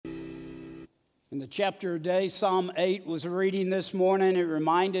In the chapter today, Psalm 8 was a reading this morning. It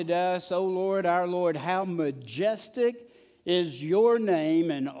reminded us, O Lord, our Lord, how majestic is your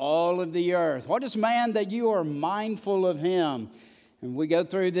name in all of the earth. What is man that you are mindful of him? And we go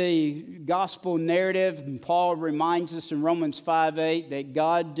through the gospel narrative, and Paul reminds us in Romans 5:8 that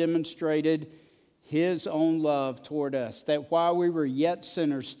God demonstrated his own love toward us, that while we were yet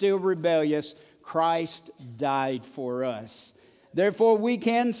sinners, still rebellious, Christ died for us. Therefore, we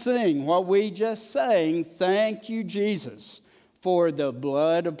can sing what we just sang, thank you, Jesus, for the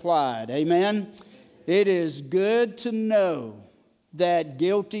blood applied. Amen? It is good to know that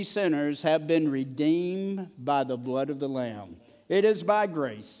guilty sinners have been redeemed by the blood of the Lamb. It is by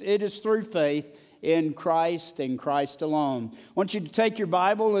grace. It is through faith in Christ and Christ alone. I want you to take your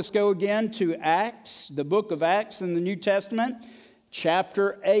Bible. Let's go again to Acts, the book of Acts in the New Testament.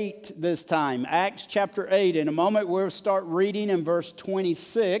 Chapter 8 this time. Acts chapter 8. In a moment we'll start reading in verse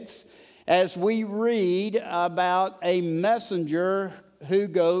 26 as we read about a messenger who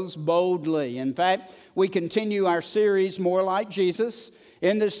goes boldly. In fact, we continue our series, More Like Jesus.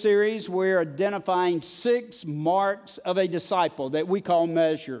 In this series we're identifying 6 marks of a disciple that we call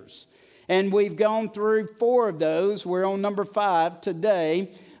measures. And we've gone through 4 of those. We're on number 5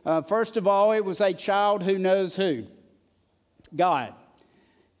 today. First of all, it was a child who knows who? God.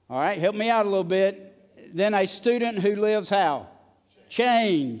 All right, help me out a little bit. Then a student who lives how?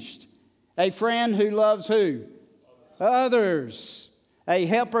 Changed. A friend who loves who? Others. A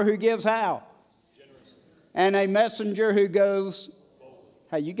helper who gives how? And a messenger who goes,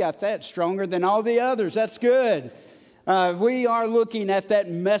 hey, you got that stronger than all the others. That's good. We are looking at that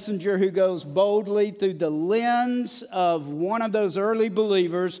messenger who goes boldly through the lens of one of those early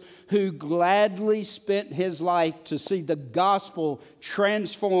believers who gladly spent his life to see the gospel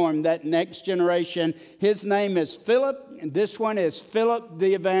transform that next generation. His name is Philip, and this one is Philip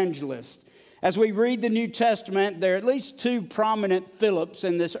the evangelist. As we read the New Testament, there are at least 2 prominent Philips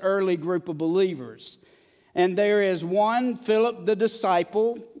in this early group of believers. And there is one, Philip the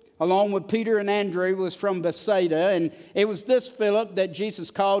disciple, along with Peter and Andrew, was from Bethsaida. And it was this Philip that Jesus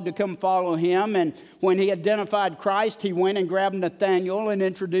called to come follow him. And when he identified Christ, he went and grabbed Nathanael and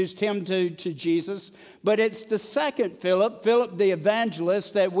introduced him to Jesus. But it's the second Philip, Philip the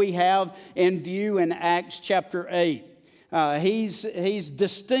evangelist, that we have in view in Acts chapter 8. He's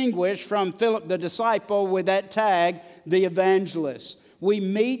distinguished from Philip the disciple with that tag, the evangelist. We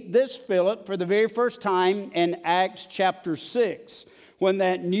meet this Philip for the very first time in Acts chapter 6. When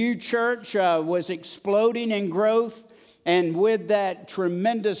that new church was exploding in growth, and with that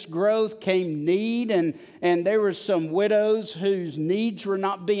tremendous growth came need, and there were some widows whose needs were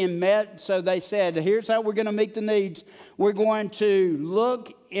not being met, so they said, here's how we're going to meet the needs. We're going to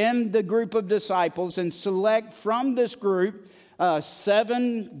look in the group of disciples and select from this group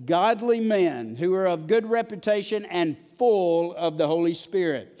 7 godly men who are of good reputation and full of the Holy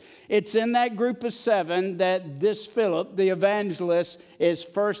Spirit. It's in that group of 7 that this Philip, the evangelist, is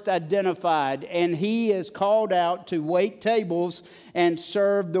first identified, and he is called out to wait tables and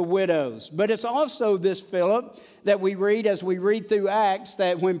serve the widows. But it's also this Philip that we read as we read through Acts,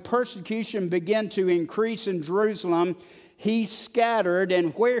 that when persecution began to increase in Jerusalem, he scattered,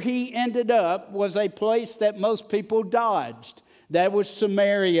 and where he ended up was a place that most people dodged. That was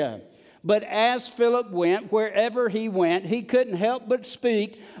Samaria. But as Philip went, wherever he went, he couldn't help but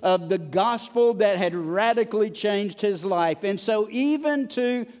speak of the gospel that had radically changed his life. And so even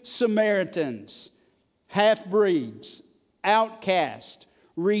to Samaritans, half-breeds, outcast,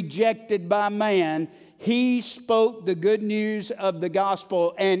 rejected by man, he spoke the good news of the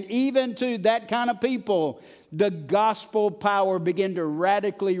gospel. And even to that kind of people, the gospel power began to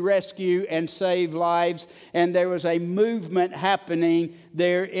radically rescue and save lives. And there was a movement happening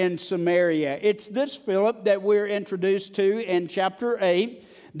there in Samaria. It's this Philip that we're introduced to in chapter 8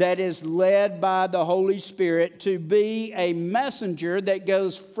 that is led by the Holy Spirit to be a messenger that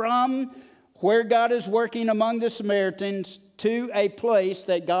goes from where God is working among the Samaritans to a place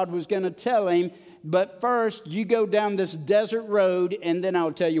that God was going to tell him. But first, you go down this desert road, and then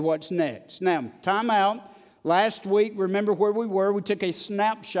I'll tell you what's next. Now, time out. Last week, remember where we were. We took a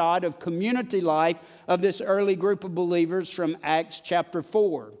snapshot of community life of this early group of believers from Acts chapter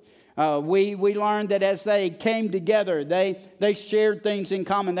 4. We learned that as they came together, they shared things in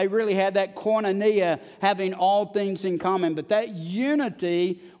common. They really had that koinonia, having all things in common. But that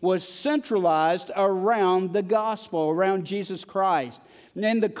unity was centralized around the gospel, around Jesus Christ. And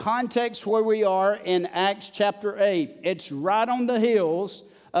in the context where we are in Acts chapter 8, it's right on the heels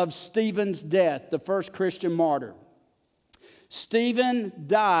of Stephen's death, the first Christian martyr. Stephen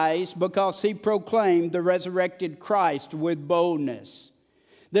dies because he proclaimed the resurrected Christ with boldness.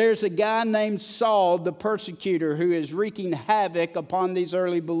 There's a guy named Saul, the persecutor, who is wreaking havoc upon these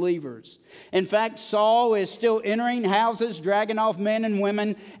early believers. In fact, Saul is still entering houses, dragging off men and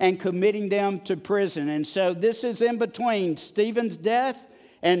women, and committing them to prison. And so this is in between Stephen's death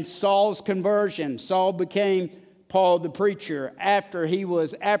and Saul's conversion. Saul became Paul the preacher after he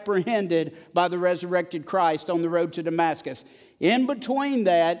was apprehended by the resurrected Christ on the road to Damascus. In between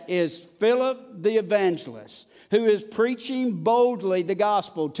that is Philip the evangelist, who is preaching boldly the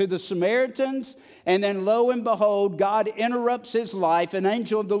gospel to the Samaritans, and then lo and behold, God interrupts his life. An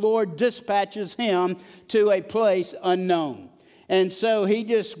angel of the Lord dispatches him to a place unknown. And so he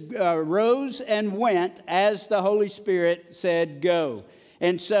just rose and went as the Holy Spirit said go.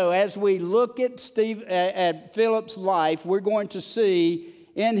 And so as we look at Philip's life, we're going to see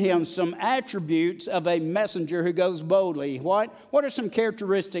in him some attributes of a messenger who goes boldly. What are some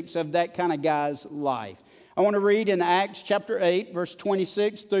characteristics of that kind of guy's life? I want to read in Acts chapter 8, verse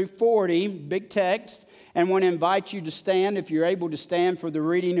 26 through 40, big text, and want to invite you to stand if you're able to stand for the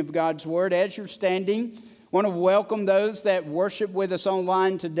reading of God's Word. As you're standing, I want to welcome those that worship with us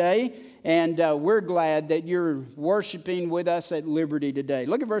online today, and we're glad that you're worshiping with us at Liberty today.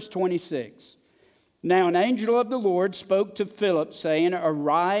 Look at verse 26. Now an angel of the Lord spoke to Philip, saying,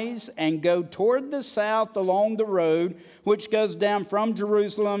 Arise and go toward the south along the road which goes down from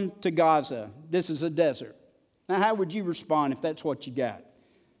Jerusalem to Gaza. This is a desert. Now, how would you respond if that's what you got?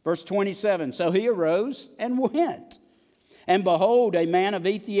 Verse 27, So he arose and went. And behold, a man of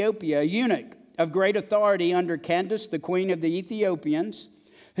Ethiopia, a eunuch of great authority under Candace, the queen of the Ethiopians,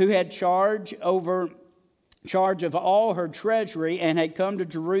 who had charge of all her treasury and had come to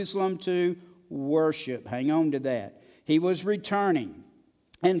Jerusalem to worship. Hang on to that. He was returning.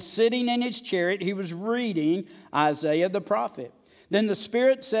 And sitting in his chariot, he was reading Isaiah the prophet. Then the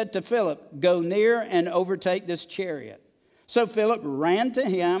Spirit said to Philip, Go near and overtake this chariot. So Philip ran to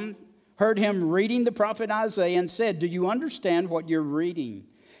him, heard him reading the prophet Isaiah, and said, Do you understand what you're reading?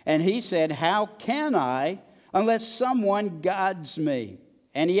 And he said, How can I unless someone guides me?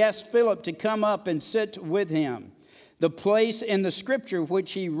 And he asked Philip to come up and sit with him. The place in the scripture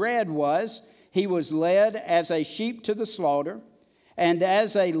which he read was, He was led as a sheep to the slaughter, and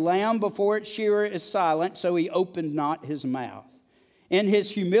as a lamb before its shearer is silent, so he opened not his mouth. In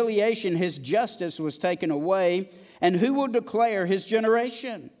his humiliation, his justice was taken away. And who will declare his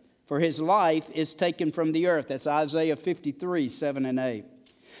generation? For his life is taken from the earth. That's Isaiah 53, 7 and 8.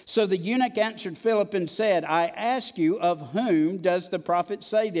 So the eunuch answered Philip and said, I ask you, of whom does the prophet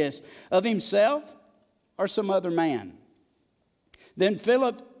say this? Of himself or some other man? Then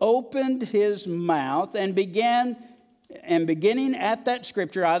Philip opened his mouth and beginning at that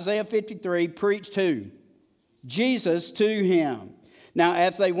scripture, Isaiah 53, preached who? Jesus to him. Now,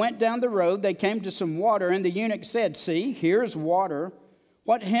 as they went down the road, they came to some water, and the eunuch said, See, here's water.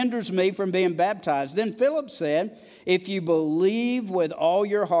 What hinders me from being baptized? Then Philip said, If you believe with all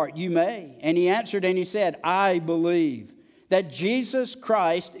your heart, you may. And he answered and he said, I believe that Jesus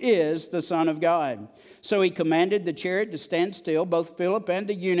Christ is the Son of God. So he commanded the chariot to stand still. Both Philip and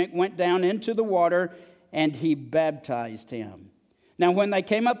the eunuch went down into the water, and he baptized him. Now, when they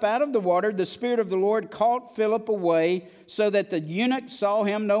came up out of the water, the Spirit of the Lord caught Philip away, so that the eunuch saw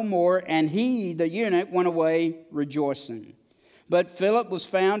him no more, and he, the eunuch, went away rejoicing. But Philip was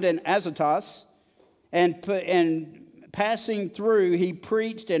found in Azotus, and passing through, he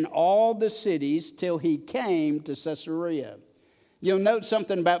preached in all the cities till he came to Caesarea. You'll note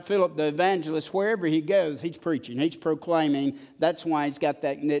something about Philip the evangelist. Wherever he goes, he's preaching, he's proclaiming. That's why he's got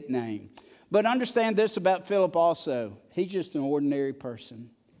that nickname. But understand this about Philip also. He's just an ordinary person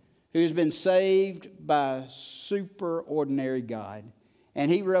who's been saved by a super ordinary God.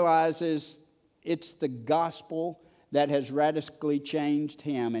 And he realizes it's the gospel that has radically changed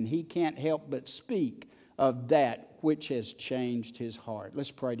him. And he can't help but speak of that which has changed his heart.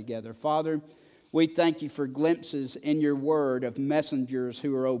 Let's pray together. Father, we thank you for glimpses in your word of messengers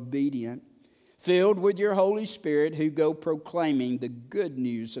who are obedient, filled with your Holy Spirit, who go proclaiming the good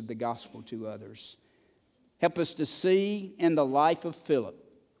news of the gospel to others. Help us to see in the life of Philip,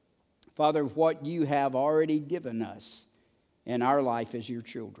 Father, what you have already given us in our life as your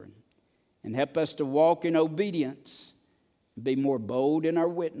children. And help us to walk in obedience and be more bold in our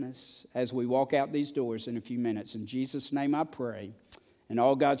witness as we walk out these doors in a few minutes. In Jesus' name I pray. And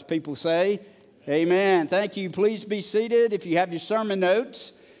all God's people say, Amen. Thank you. Please be seated. If you have your sermon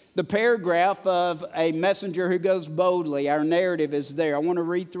notes, the paragraph of a messenger who goes boldly, our narrative is there. I want to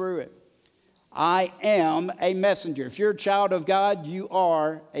read through it. I am a messenger. If you're a child of God, you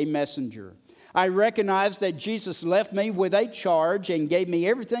are a messenger. I recognize that Jesus left me with a charge and gave me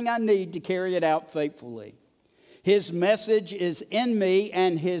everything I need to carry it out faithfully. His message is in me,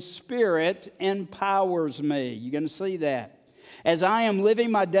 and His Spirit empowers me. You're going to see that. As I am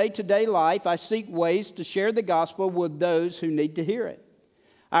living my day-to-day life, I seek ways to share the gospel with those who need to hear it.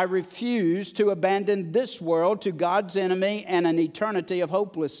 I refuse to abandon this world to God's enemy and an eternity of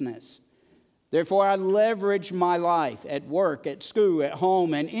hopelessness. Therefore, I leverage my life at work, at school, at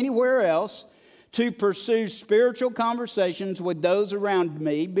home, and anywhere else to pursue spiritual conversations with those around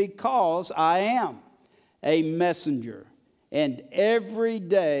me because I am a messenger. And every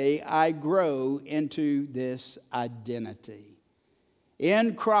day I grow into this identity.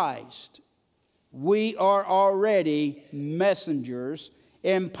 In Christ, we are already messengers,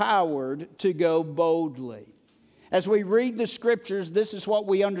 empowered to go boldly. As we read the Scriptures, this is what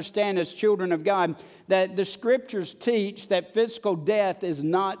we understand as children of God, that the Scriptures teach that physical death is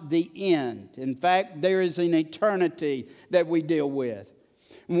not the end. In fact, there is an eternity that we deal with.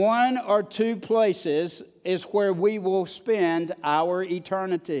 One or two places is where we will spend our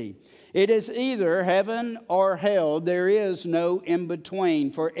eternity. It is either heaven or hell. There is no in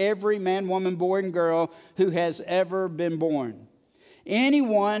between for every man, woman, boy, and girl who has ever been born.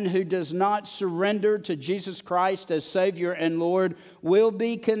 Anyone who does not surrender to Jesus Christ as Savior and Lord will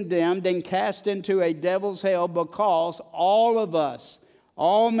be condemned and cast into a devil's hell, because all of us,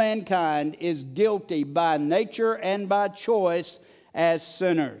 all mankind, is guilty by nature and by choice as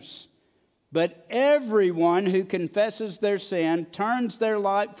sinners. But everyone who confesses their sin, turns their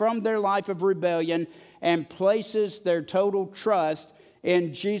life from their life of rebellion, and places their total trust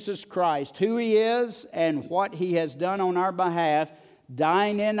in Jesus Christ, who He is and what He has done on our behalf,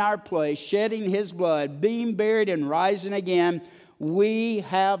 dying in our place, shedding His blood, being buried and rising again, we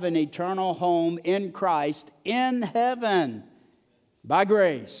have an eternal home in Christ in heaven by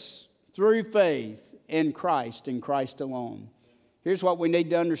grace through faith in Christ and Christ alone. Here's what we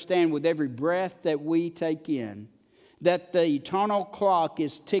need to understand with every breath that we take in, that the eternal clock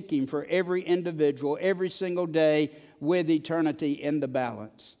is ticking for every individual every single day with eternity in the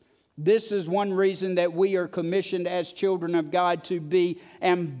balance. This is one reason that we are commissioned as children of God to be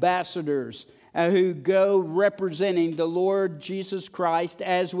ambassadors who go representing the Lord Jesus Christ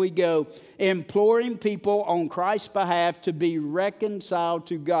as we go, imploring people on Christ's behalf to be reconciled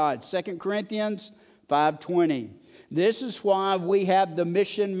to God. 2 Corinthians 5:20. This is why we have the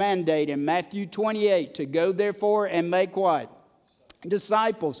mission mandate in Matthew 28 to go therefore and make what?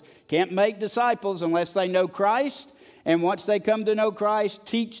 Disciples. Can't make disciples unless they know Christ. And once they come to know Christ,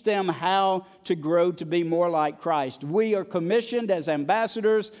 teach them how to grow to be more like Christ. We are commissioned as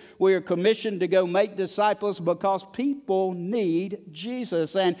ambassadors. We are commissioned to go make disciples because people need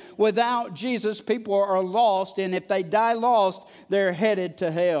Jesus. And without Jesus, people are lost. And if they die lost, they're headed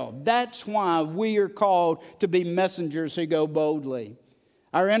to hell. That's why we are called to be messengers who go boldly.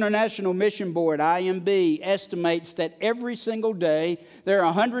 Our International Mission Board, IMB, estimates that every single day there are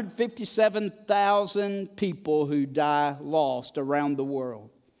 157,000 people who die lost around the world.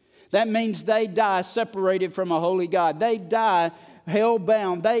 That means they die separated from a holy God. They die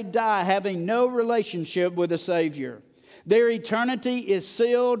hell-bound. They die having no relationship with a Savior. Their eternity is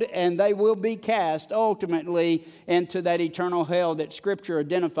sealed, and they will be cast ultimately into that eternal hell that Scripture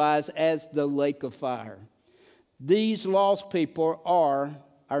identifies as the lake of fire. These lost people are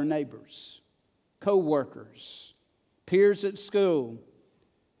our neighbors, co-workers, peers at school,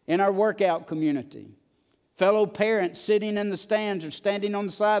 in our workout community, fellow parents sitting in the stands or standing on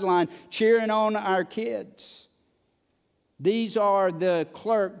the sideline cheering on our kids. These are the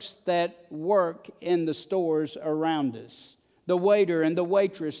clerks that work in the stores around us, the waiter and the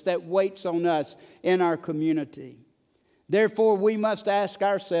waitress that waits on us in our community. Therefore, we must ask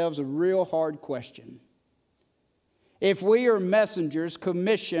ourselves a real hard question. If we are messengers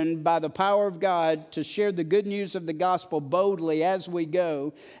commissioned by the power of God to share the good news of the gospel boldly as we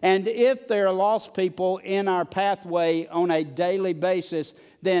go, and if there are lost people in our pathway on a daily basis,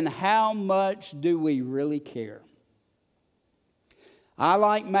 then how much do we really care? I,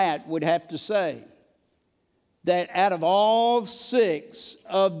 like Matt, would have to say that out of all 6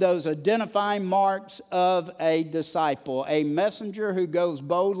 of those identifying marks of a disciple, a messenger who goes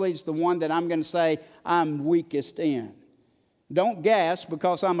boldly is the one that I'm going to say I'm weakest in. Don't gasp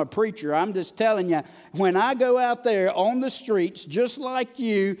because I'm a preacher. I'm just telling you, when I go out there on the streets just like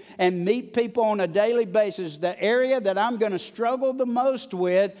you and meet people on a daily basis, the area that I'm going to struggle the most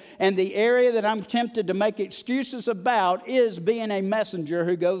with and the area that I'm tempted to make excuses about is being a messenger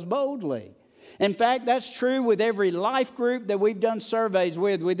who goes boldly. In fact, that's true with every life group that we've done surveys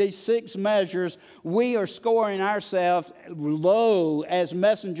with these 6 measures. We are scoring ourselves low as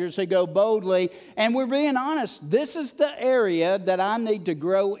messengers who go boldly. And we're being honest, this is the area that I need to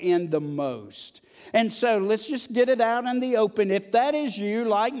grow in the most. And so let's just get it out in the open. If that is you,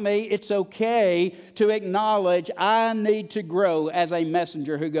 like me, it's okay to acknowledge I need to grow as a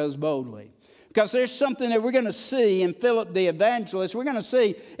messenger who goes boldly. Because there's something that we're going to see in Philip the evangelist. We're going to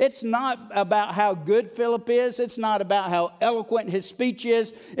see it's not about how good Philip is. It's not about how eloquent his speech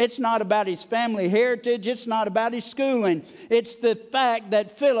is. It's not about his family heritage. It's not about his schooling. It's the fact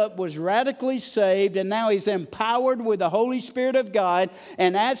that Philip was radically saved, and now he's empowered with the Holy Spirit of God.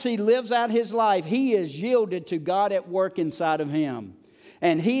 And as he lives out his life, he is yielded to God at work inside of him.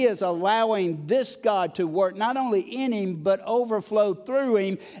 And he is allowing this God to work not only in him, but overflow through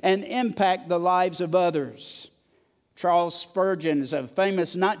him and impact the lives of others. Charles Spurgeon is a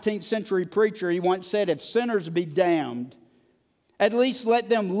famous 19th century preacher. He once said, if sinners be damned, at least let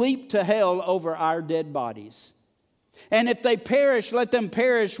them leap to hell over our dead bodies. And if they perish, let them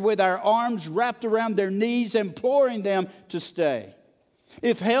perish with our arms wrapped around their knees, imploring them to stay.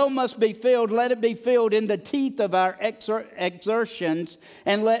 If hell must be filled, let it be filled in the teeth of our exertions,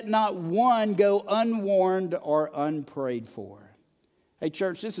 and let not one go unwarned or unprayed for. Hey,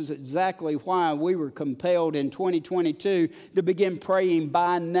 church, this is exactly why we were compelled in 2022 to begin praying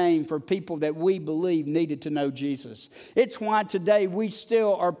by name for people that we believe needed to know Jesus. It's why today we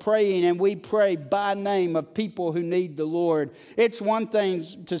still are praying, and we pray by name of people who need the Lord. It's one thing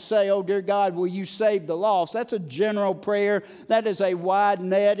to say, oh, dear God, will you save the lost? That's a general prayer. That is a wide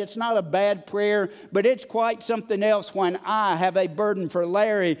net. It's not a bad prayer, but it's quite something else when I have a burden for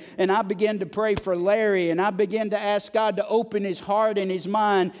Larry, and I begin to pray for Larry, and I begin to ask God to open his heart and his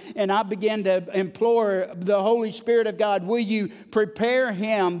mind, and I began to implore the Holy Spirit of God, will you prepare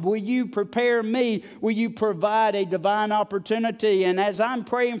him? Will you prepare me? Will you provide a divine opportunity? And as I'm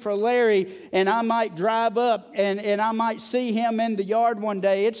praying for Larry, and I might drive up and I might see him in the yard one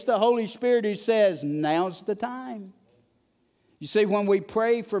day, it's the Holy Spirit who says, now's the time. You see, when we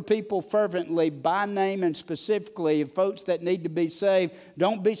pray for people fervently, by name and specifically, folks that need to be saved,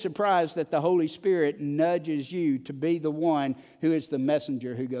 don't be surprised that the Holy Spirit nudges you to be the one who is the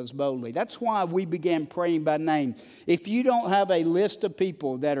messenger who goes boldly. That's why we began praying by name. If you don't have a list of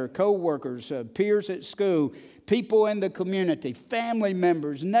people that are co-workers, peers at school, people in the community, family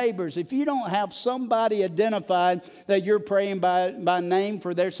members, neighbors, if you don't have somebody identified that you're praying by name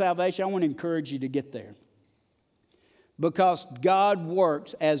for their salvation, I want to encourage you to get there. Because God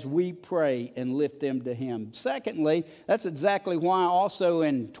works as we pray and lift them to him. Secondly, that's exactly why also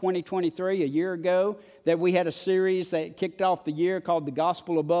in 2023, a year ago, that we had a series that kicked off the year called The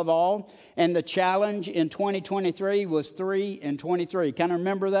Gospel Above All. And the challenge in 2023 was 3 and 23. Kind of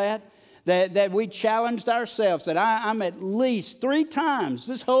remember that? That we challenged ourselves that I'm at least 3 times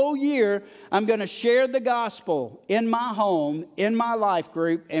this whole year, I'm going to share the gospel in my home, in my life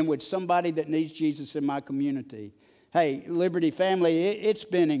group, and with somebody that needs Jesus in my community. Hey, Liberty family, it's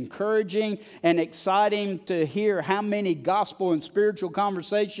been encouraging and exciting to hear how many gospel and spiritual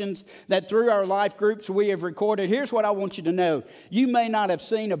conversations that through our life groups we have recorded. Here's what I want you to know. You may not have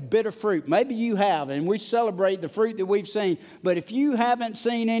seen a bit of fruit. Maybe you have, and we celebrate the fruit that we've seen. But if you haven't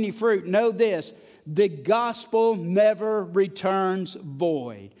seen any fruit, know this. The gospel never returns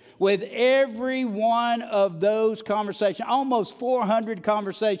void. With every one of those conversations, almost 400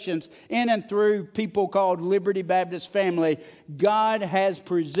 conversations in and through people called Liberty Baptist Family, God has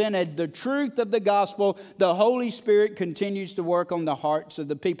presented the truth of the gospel. The Holy Spirit continues to work on the hearts of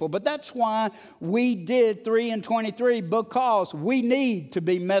the people. But that's why we did 3 and 23, because we need to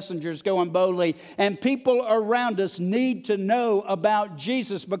be messengers going boldly. And people around us need to know about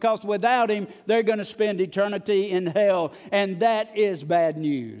Jesus, because without him, they're going to spend eternity in hell. And that is bad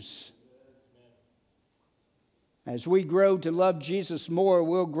news. As we grow to love Jesus more,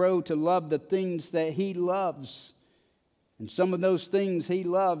 we'll grow to love the things that he loves. And some of those things he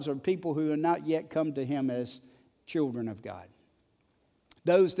loves are people who have not yet come to him as children of God.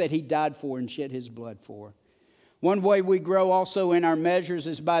 Those that he died for and shed his blood for. One way we grow also in our measures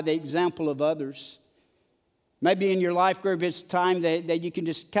is by the example of others. Maybe in your life group, it's time that you can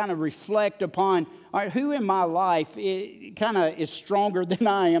just kind of reflect upon, all right, who in my life kind of is stronger than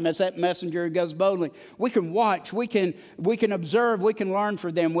I am as that messenger who goes boldly. We can watch, we can observe, we can learn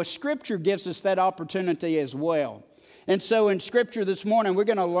from them. Well, Scripture gives us that opportunity as well. And so in Scripture this morning, we're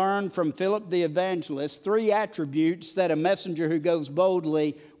going to learn from Philip the evangelist 3 attributes that a messenger who goes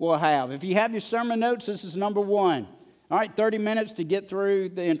boldly will have. If you have your sermon notes, this is number 1. All right, 30 minutes to get through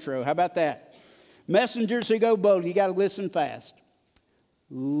the intro. How about that? Messengers who go boldly, you got to listen fast.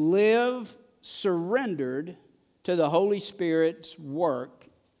 Live surrendered to the Holy Spirit's work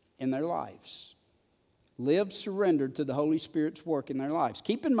in their lives. Live surrendered to the Holy Spirit's work in their lives.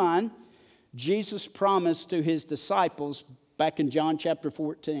 Keep in mind, Jesus promised to his disciples back in John chapter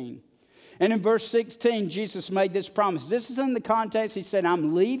 14. And in verse 16, Jesus made this promise. This is in the context. He said,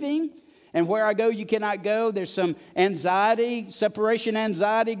 I'm leaving, and where I go, you cannot go. There's some anxiety, separation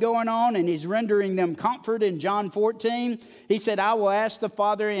anxiety going on, and he's rendering them comfort in John 14. He said, I will ask the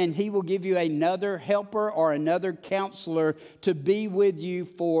Father, and he will give you another helper or another counselor to be with you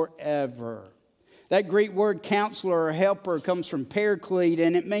forever. That Greek word counselor or helper comes from paraclete,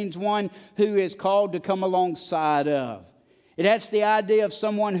 and it means one who is called to come alongside of. It has the idea of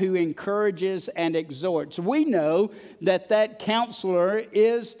someone who encourages and exhorts. We know that counselor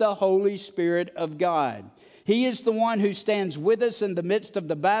is the Holy Spirit of God. He is the one who stands with us in the midst of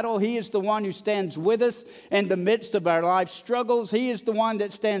the battle. He is the one who stands with us in the midst of our life struggles. He is the one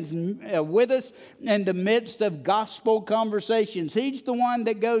that stands with us in the midst of gospel conversations. He's the one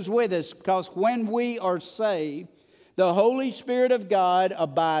that goes with us, because when we are saved, the Holy Spirit of God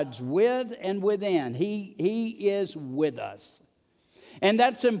abides with and within. He is with us. And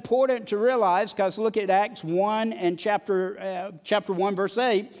that's important to realize, because look at Acts 1 and chapter 1, verse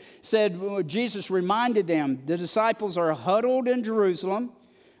 8, said Jesus reminded them, the disciples are huddled in Jerusalem.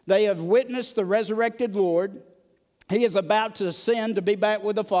 They have witnessed the resurrected Lord. He is about to ascend to be back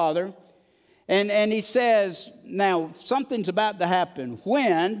with the Father. And he says, now something's about to happen.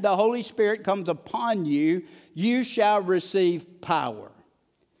 When the Holy Spirit comes upon you, you shall receive power.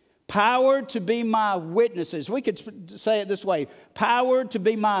 Power to be my witnesses. We could say it this way. Power to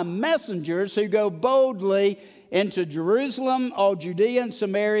be my messengers who go boldly into Jerusalem, all Judea and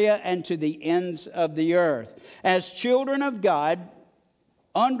Samaria, and to the ends of the earth. As children of God,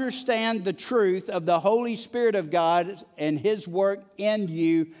 understand the truth of the Holy Spirit of God and His work in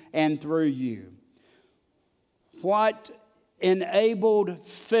you and through you. What enabled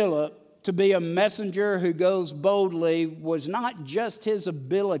Philip to be a messenger who goes boldly was not just his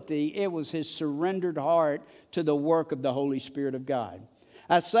ability, it was his surrendered heart to the work of the Holy Spirit of God.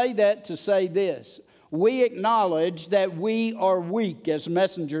 I say that to say this. We acknowledge that we are weak as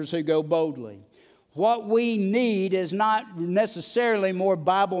messengers who go boldly. What we need is not necessarily more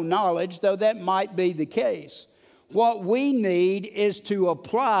Bible knowledge, though that might be the case. What we need is to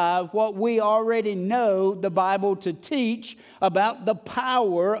apply what we already know the Bible to teach about the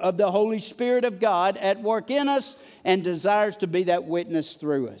power of the Holy Spirit of God at work in us and desires to be that witness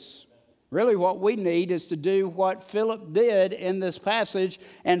through us. Really, what we need is to do what Philip did in this passage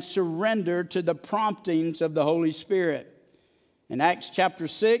and surrender to the promptings of the Holy Spirit. In Acts chapter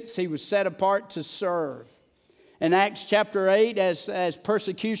 6, he was set apart to serve. In Acts chapter 8, as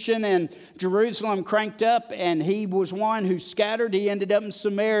persecution in Jerusalem cranked up and he was one who scattered, he ended up in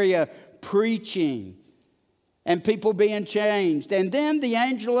Samaria preaching and people being changed. And then the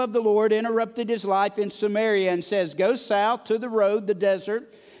angel of the Lord interrupted his life in Samaria and says, go south to the road, the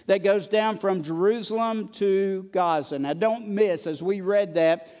desert, that goes down from Jerusalem to Gaza. Now don't miss, as we read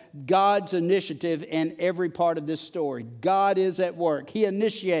that, God's initiative in every part of this story. God is at work. He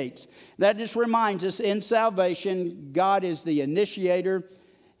initiates. That just reminds us in salvation, God is the initiator.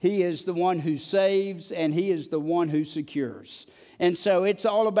 He is the one who saves, and He is the one who secures. And so it's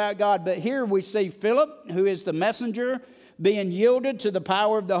all about God. But here we see Philip, who is the messenger, being yielded to the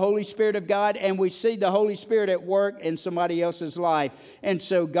power of the Holy Spirit of God, and we see the Holy Spirit at work in somebody else's life. And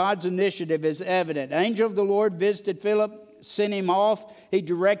so God's initiative is evident. An angel of the Lord visited Philip, sent him off. He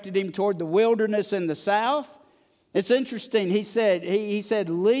directed him toward the wilderness in the south. It's interesting. He said,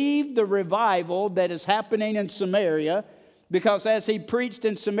 leave the revival that is happening in Samaria, because as he preached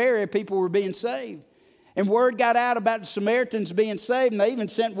in Samaria, people were being saved. And word got out about the Samaritans being saved, and they even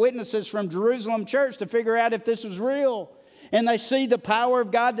sent witnesses from Jerusalem church to figure out if this was real. And they see the power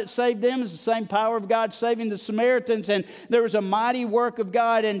of God that saved them is the same power of God saving the Samaritans. And there was a mighty work of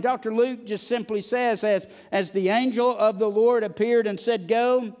God. And Dr. Luke just simply says, as the angel of the Lord appeared and said,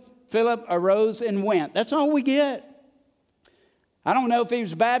 go, Philip arose and went. That's all we get. I don't know if he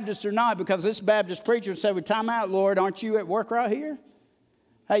was Baptist or not, because this Baptist preacher said, well, time out, Lord, aren't you at work right here?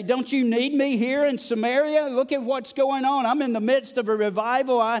 Hey, don't you need me here in Samaria? Look at what's going on. I'm in the midst of a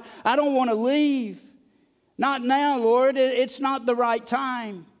revival. I don't want to leave. Not now, Lord. It's not the right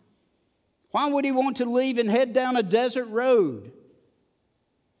time. Why would he want to leave and head down a desert road?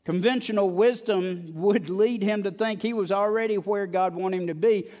 Conventional wisdom would lead him to think he was already where God wanted him to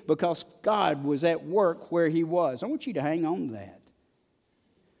be, because God was at work where he was. I want you to hang on to that.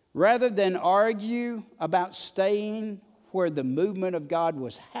 Rather than argue about staying where the movement of God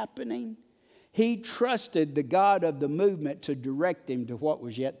was happening, he trusted the God of the movement to direct him to what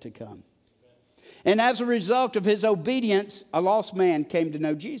was yet to come. And as a result of his obedience, a lost man came to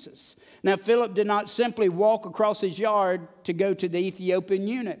know Jesus. Now, Philip did not simply walk across his yard to go to the Ethiopian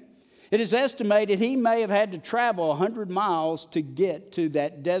eunuch. It is estimated he may have had to travel 100 miles to get to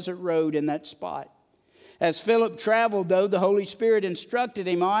that desert road in that spot. As Philip traveled, though, the Holy Spirit instructed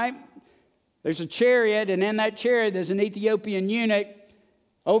him, all right, there's a chariot, and in that chariot there's an Ethiopian eunuch.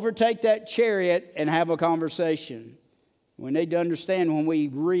 Overtake that chariot and have a conversation. We need to understand when we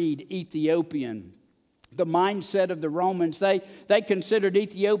read Ethiopian, the mindset of the Romans, they considered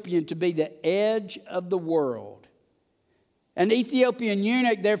Ethiopian to be the edge of the world. An Ethiopian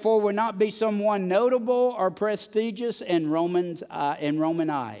eunuch, therefore, would not be someone notable or prestigious in Roman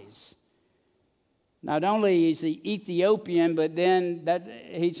eyes. Not only is he Ethiopian, but then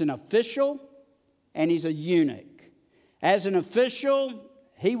he's an official and he's a eunuch. As an official,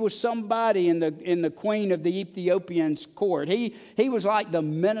 he was somebody in the queen of the Ethiopian's court. He was like the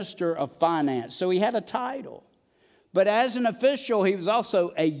minister of finance, so he had a title. But as an official, he was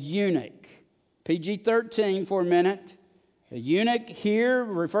also a eunuch. PG-13 for a minute. A eunuch here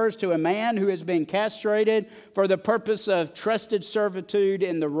refers to a man who has been castrated for the purpose of trusted servitude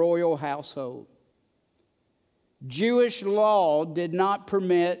in the royal household. Jewish law did not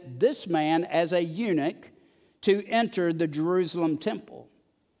permit this man as a eunuch to enter the Jerusalem temple.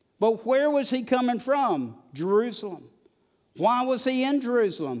 But where was he coming from? Jerusalem. Why was he in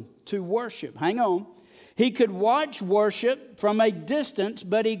Jerusalem? To worship. Hang on. He could watch worship from a distance,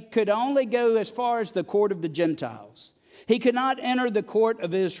 but he could only go as far as the court of the Gentiles. He could not enter the court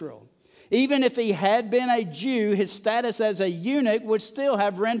of Israel. Even if he had been a Jew, his status as a eunuch would still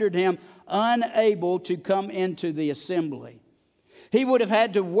have rendered him unable to come into the assembly. He would have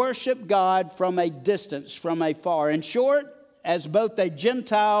had to worship God from a distance, from afar. In short, as both a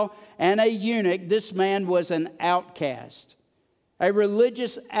Gentile and a eunuch, this man was an outcast, a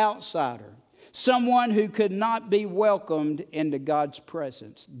religious outsider, someone who could not be welcomed into God's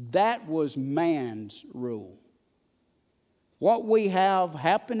presence. That was man's rule. What we have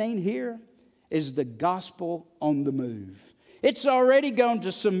happening here is the gospel on the move. It's already gone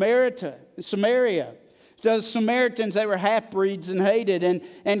to Samaria. Those Samaritans, they were half-breeds and hated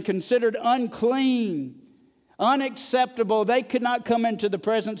and considered unclean, unacceptable. They could not come into the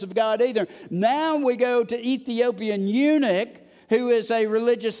presence of God either. Now we go to Ethiopian eunuch, who is a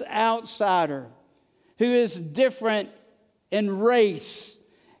religious outsider, who is different in race,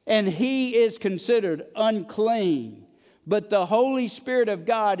 and he is considered unclean. But the Holy Spirit of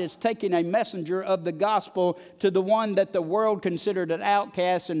God is taking a messenger of the gospel to the one that the world considered an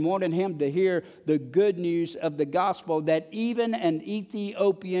outcast and wanted him to hear the good news of the gospel, that even an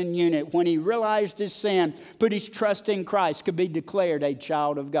Ethiopian eunuch, when he realized his sin, put his trust in Christ, could be declared a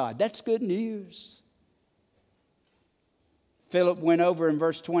child of God. That's good news. Philip went over in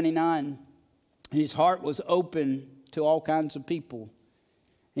verse 29. His heart was open to all kinds of people.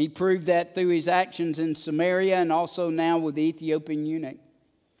 He proved that through his actions in Samaria and also now with the Ethiopian eunuch.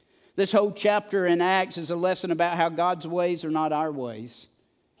 This whole chapter in Acts is a lesson about how God's ways are not our ways.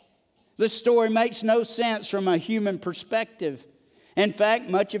 This story makes no sense from a human perspective. In fact,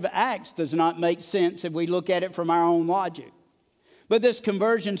 much of Acts does not make sense if we look at it from our own logic. But this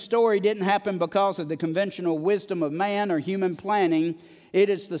conversion story didn't happen because of the conventional wisdom of man or human planning. It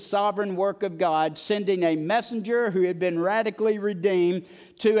is the sovereign work of God sending a messenger who had been radically redeemed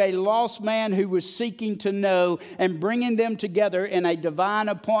to a lost man who was seeking to know, and bringing them together in a divine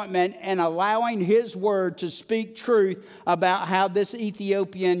appointment and allowing his word to speak truth about how this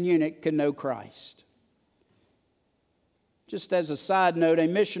Ethiopian eunuch can know Christ. Just as a side note, a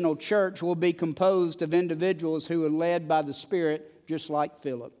missional church will be composed of individuals who are led by the Spirit, just like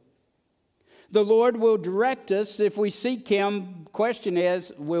Philip. The Lord will direct us if we seek Him. Question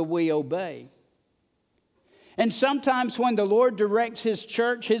is, will we obey? And sometimes when the Lord directs His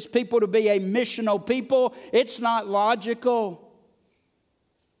church, His people to be a missional people, it's not logical.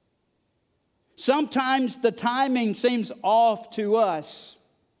 Sometimes the timing seems off to us.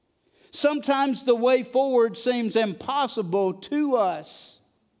 Sometimes the way forward seems impossible to us.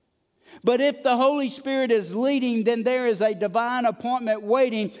 But if the Holy Spirit is leading, then there is a divine appointment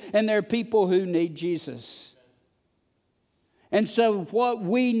waiting, and there are people who need Jesus. And so what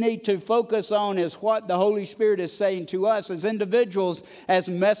we need to focus on is what the Holy Spirit is saying to us as individuals, as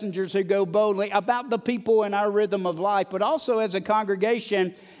messengers who go boldly about the people in our rhythm of life, but also as a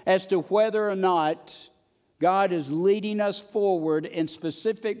congregation as to whether or not God is leading us forward in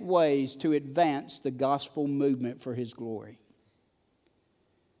specific ways to advance the gospel movement for His glory.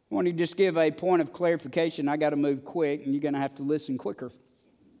 I want to just give a point of clarification. I got to move quick, and you're going to have to listen quicker.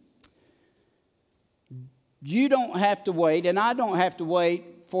 You don't have to wait, and I don't have to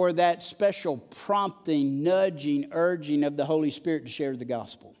wait for that special prompting, nudging, urging of the Holy Spirit to share the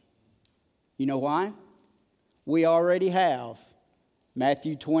gospel. You know why? We already have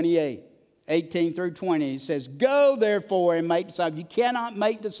Matthew 28, 18 through 20, it says, "Go therefore and make disciples." You cannot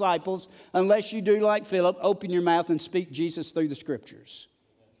make disciples unless you do like Philip, open your mouth and speak Jesus through the Scriptures.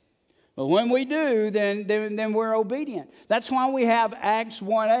 But when we do, then we're obedient. That's why we have Acts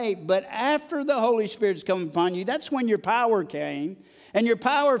 1:8. But after the Holy Spirit's come upon you, that's when your power came. And your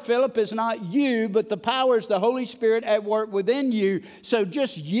power, Philip, is not you, but the power is the Holy Spirit at work within you. So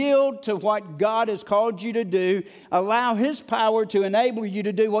just yield to what God has called you to do. Allow His power to enable you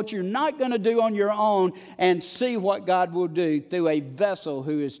to do what you're not going to do on your own, and see what God will do through a vessel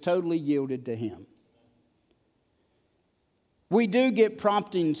who is totally yielded to Him. We do get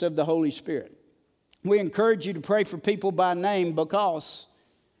promptings of the Holy Spirit. We encourage you to pray for people by name, because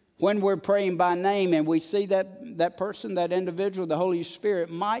when we're praying by name and we see that person, that individual, the Holy Spirit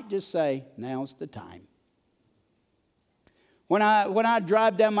might just say, now's the time. When I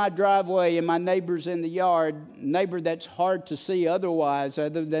drive down my driveway and my neighbor's in the yard, neighbor that's hard to see otherwise,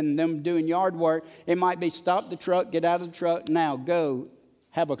 other than them doing yard work, it might be stop the truck, get out of the truck, now go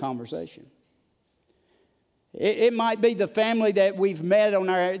have a conversation. It might be the family that we've met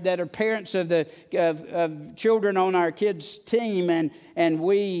that are parents of children on our kids' team, and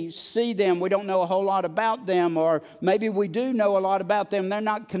we see them. We don't know a whole lot about them, or maybe we do know a lot about them. They're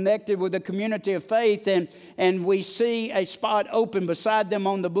not connected with a community of faith, and we see a spot open beside them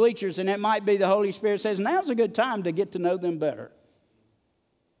on the bleachers, and it might be the Holy Spirit says, now's a good time to get to know them better.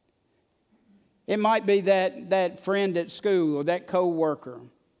 It might be that friend at school, or that co-worker,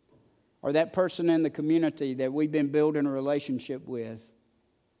 or that person in the community that we've been building a relationship with.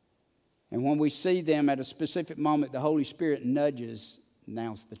 And when we see them at a specific moment, the Holy Spirit nudges,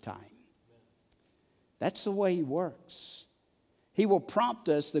 now's the time. That's the way He works. He will prompt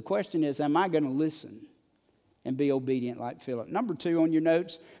us. The question is, am I going to listen and be obedient like Philip? Number 2 on your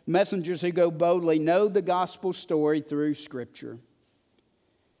notes, messengers who go boldly know the gospel story through Scripture.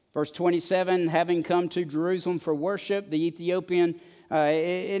 Verse 27, having come to Jerusalem for worship, the Ethiopian,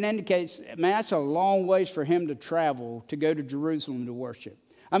 it indicates, man, that's a long ways for him to travel to go to Jerusalem to worship.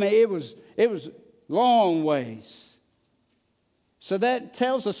 I mean, it was long ways. So that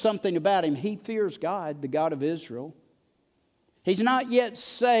tells us something about him. He fears God, the God of Israel. He's not yet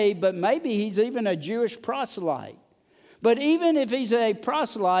saved, but maybe he's even a Jewish proselyte. But even if he's a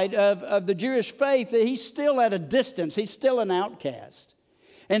proselyte of the Jewish faith, he's still at a distance. He's still an outcast.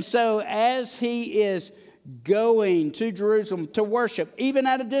 And so as he is going to Jerusalem to worship, even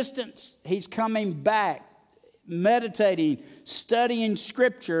at a distance, he's coming back, meditating, studying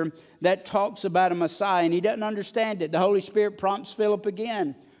Scripture that talks about a Messiah, and he doesn't understand it. The Holy Spirit prompts Philip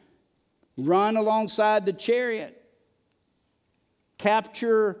again. Run alongside the chariot.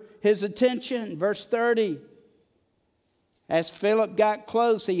 Capture his attention. Verse 30. As Philip got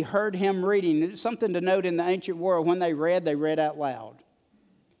close, he heard him reading. It's something to note in the ancient world. When they read out loud.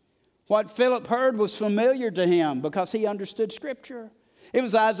 What Philip heard was familiar to him because he understood Scripture. It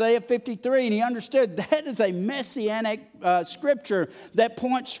was Isaiah 53, and he understood that is a messianic Scripture that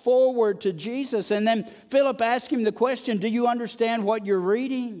points forward to Jesus. And then Philip asked him the question, do you understand what you're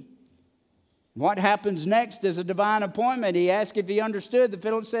reading? What happens next is a divine appointment. He asked if he understood.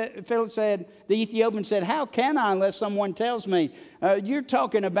 The Ethiopian said, how can I unless someone tells me? You're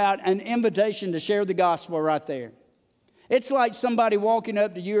talking about an invitation to share the gospel right there. It's like somebody walking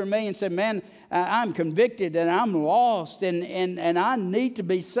up to you or me and saying, man, I'm convicted and I'm lost and I need to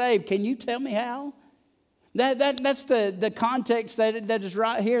be saved. Can you tell me how? That's the context that is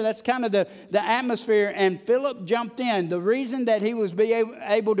right here. That's kind of the atmosphere. And Philip jumped in. The reason that he was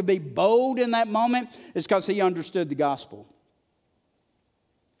able to be bold in that moment is because he understood the gospel.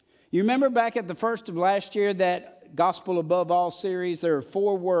 You remember back at the first of last year, that Gospel Above All series, there are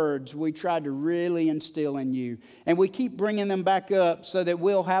 4 words we tried to really instill in you. And we keep bringing them back up so that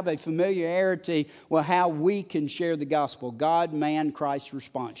we'll have a familiarity with how we can share the gospel. God, man, Christ,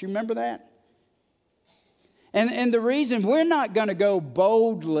 response. You remember that? And the reason we're not going to go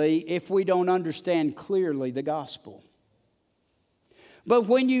boldly if we don't understand clearly the gospel. But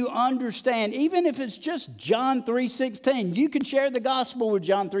when you understand, even if it's just John 3:16, you can share the gospel with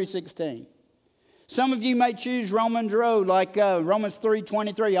John 3:16. Some of you may choose Romans Road, like Romans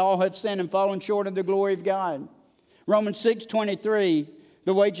 3:23, all have sinned and fallen short of the glory of God. Romans 6:23,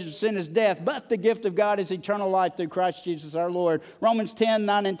 the wages of sin is death, but the gift of God is eternal life through Christ Jesus our Lord. Romans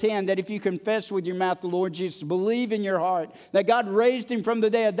 10:9 and 10, that if you confess with your mouth the Lord Jesus, believe in your heart that God raised him from the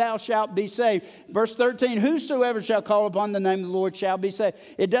dead, thou shalt be saved. Verse 13, whosoever shall call upon the name of the Lord shall be saved.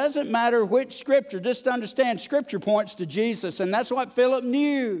 It doesn't matter which Scripture, just understand Scripture points to Jesus, and that's what Philip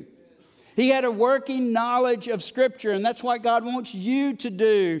knew. He had a working knowledge of Scripture, and that's what God wants you to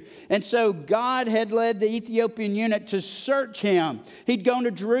do. And so God had led the Ethiopian eunuch to search him. He'd gone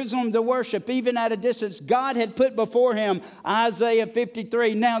to Jerusalem to worship, even at a distance. God had put before him Isaiah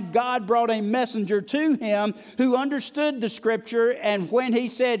 53. Now God brought a messenger to him who understood the Scripture, and when he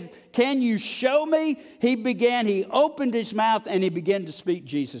said, "Can you show me?" he opened his mouth and he began to speak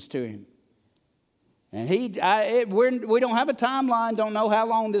Jesus to him. And we don't have a timeline, don't know how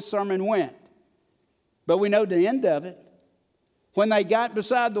long this sermon went. But we know the end of it. When they got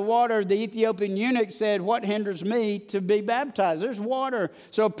beside the water, the Ethiopian eunuch said, "What hinders me to be baptized?" There's water.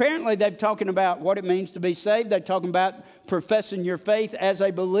 So apparently they're talking about what it means to be saved. They're talking about professing your faith as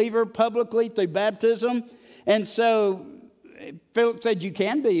a believer publicly through baptism. And so Philip said, "You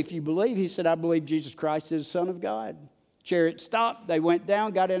can be if you believe." He said, "I believe Jesus Christ is the Son of God." Chariot stopped. They went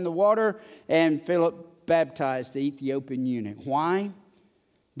down, got in the water, and Philip baptized the Ethiopian eunuch. Why?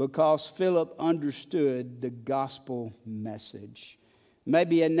 Because Philip understood the gospel message.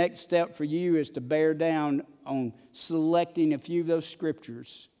 Maybe a next step for you is to bear down on selecting a few of those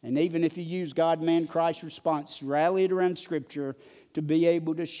scriptures. And even if you use God, man, Christ response, rally it around Scripture to be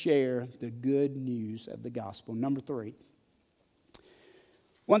able to share the good news of the gospel. Number 3.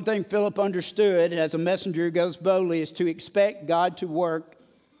 One thing Philip understood as a messenger who goes boldly is to expect God to work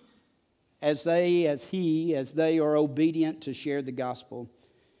as they are obedient to share the gospel.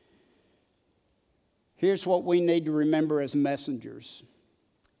 Here's what we need to remember as messengers.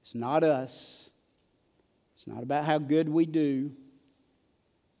 It's not us. It's not about how good we do.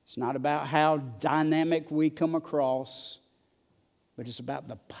 It's not about how dynamic we come across. But it's about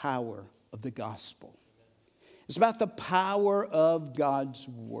the power of the gospel. It's about the power of God's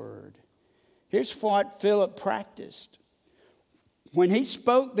word. Here's what Philip practiced. When he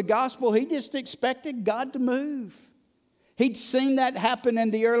spoke the gospel, he just expected God to move. He'd seen that happen in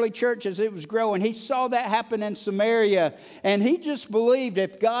the early church as it was growing. He saw that happen in Samaria. And he just believed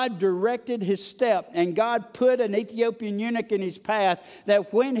if God directed his step and God put an Ethiopian eunuch in his path,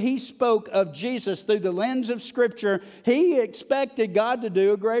 that when he spoke of Jesus through the lens of Scripture, he expected God to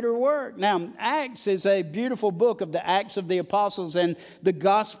do a greater work. Now, Acts is a beautiful book of the Acts of the Apostles and the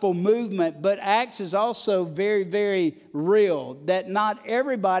gospel movement. But Acts is also very, very real, that not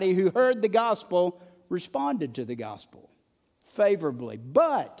everybody who heard the gospel responded to the gospel favorably,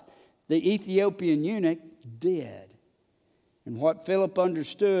 but the Ethiopian eunuch did. And what Philip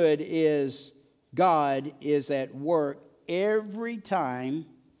understood is God is at work every time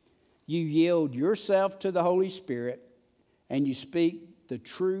you yield yourself to the Holy Spirit and you speak the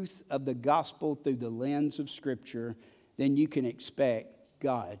truth of the gospel through the lens of Scripture. Then you can expect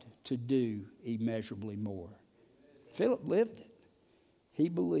God to do immeasurably more. Philip lived it. He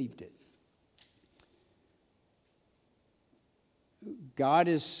believed it. God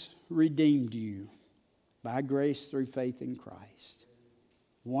has redeemed you by grace through faith in Christ.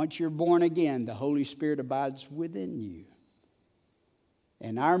 Once you're born again, the Holy Spirit abides within you.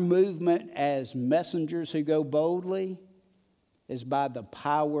 And our movement as messengers who go boldly is by the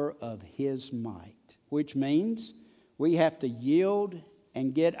power of His might, which means we have to yield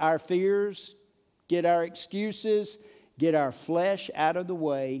and get our fears, get our excuses, get our flesh out of the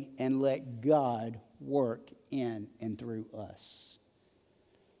way, and let God work in and through us.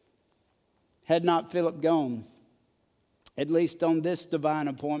 Had not Philip gone, at least on this divine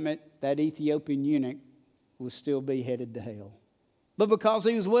appointment, that Ethiopian eunuch will still be headed to hell. But because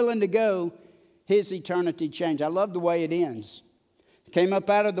he was willing to go, his eternity changed. I love the way it ends. Came up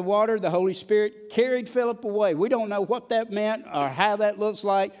out of the water, the Holy Spirit carried Philip away. We don't know what that meant or how that looks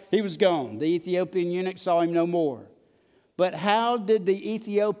like. He was gone. The Ethiopian eunuch saw him no more. But how did the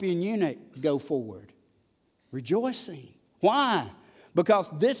Ethiopian eunuch go forward? Rejoicing. Why? Because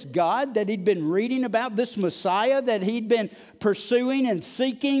this God that he'd been reading about, this Messiah that he'd been pursuing and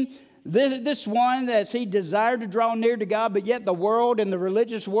seeking, this one that he desired to draw near to God, but yet the world and the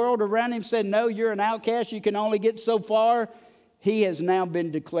religious world around him said, "No, you're an outcast. You can only get so far." He has now been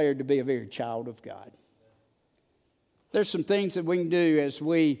declared to be a very child of God. There's some things that we can do as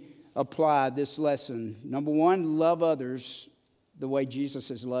we apply this lesson. Number one, love others the way Jesus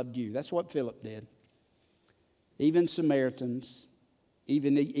has loved you. That's what Philip did. Even Samaritans,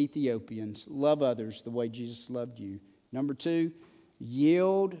 even the Ethiopians, love others the way Jesus loved you. Number two,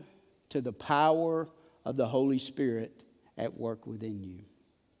 yield to the power of the Holy Spirit at work within you.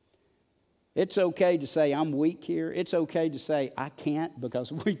 It's okay to say, "I'm weak here." It's okay to say, "I can't,"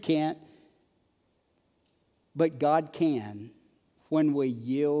 because we can't. But God can when we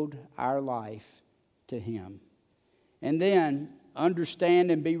yield our life to Him. And then understand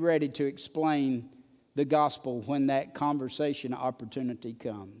and be ready to explain the gospel when that conversation opportunity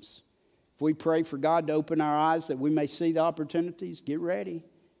comes. If we pray for God to open our eyes that we may see the opportunities, get ready.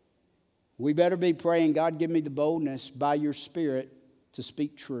 We better be praying, God, give me the boldness by your Spirit to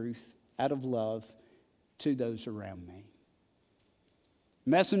speak truth out of love to those around me.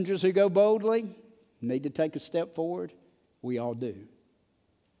 Messengers who go boldly need to take a step forward. We all do.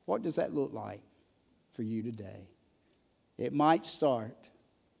 What does that look like for you today? It might start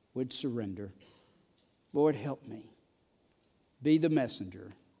with surrender. Lord, help me be the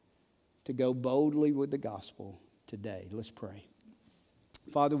messenger to go boldly with the gospel today. Let's pray.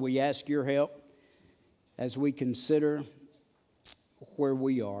 Father, we ask your help as we consider where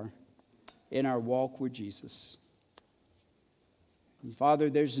we are in our walk with Jesus. And Father,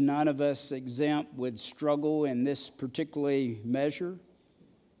 there's none of us exempt with struggle in this particular measure.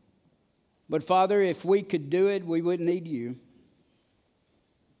 But Father, if we could do it, we wouldn't need you.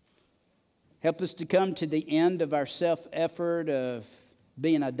 Help us to come to the end of our self-effort of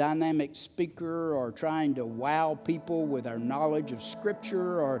being a dynamic speaker or trying to wow people with our knowledge of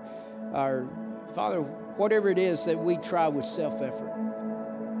Scripture or our, Father, whatever it is that we try with self-effort.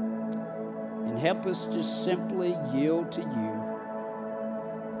 And help us just simply yield to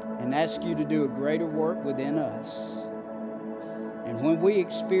you and ask you to do a greater work within us. And when we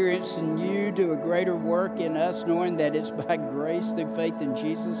experience in you do a greater work in us, knowing that it's by grace through faith in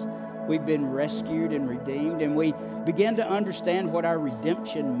Jesus, we've been rescued and redeemed, and we begin to understand what our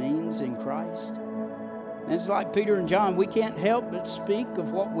redemption means in Christ. And it's like Peter and John, we can't help but speak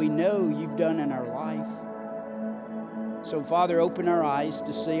of what we know you've done in our life. So, Father, open our eyes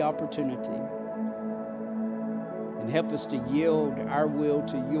to see opportunity and help us to yield our will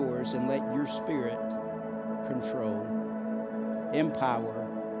to yours and let your Spirit control, empower,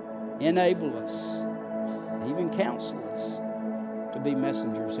 enable us, even counsel us to be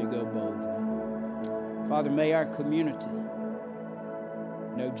messengers who go boldly. Father, may our community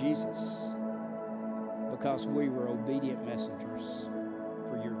know Jesus because we were obedient messengers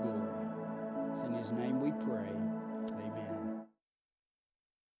for your glory. It's in his name we pray.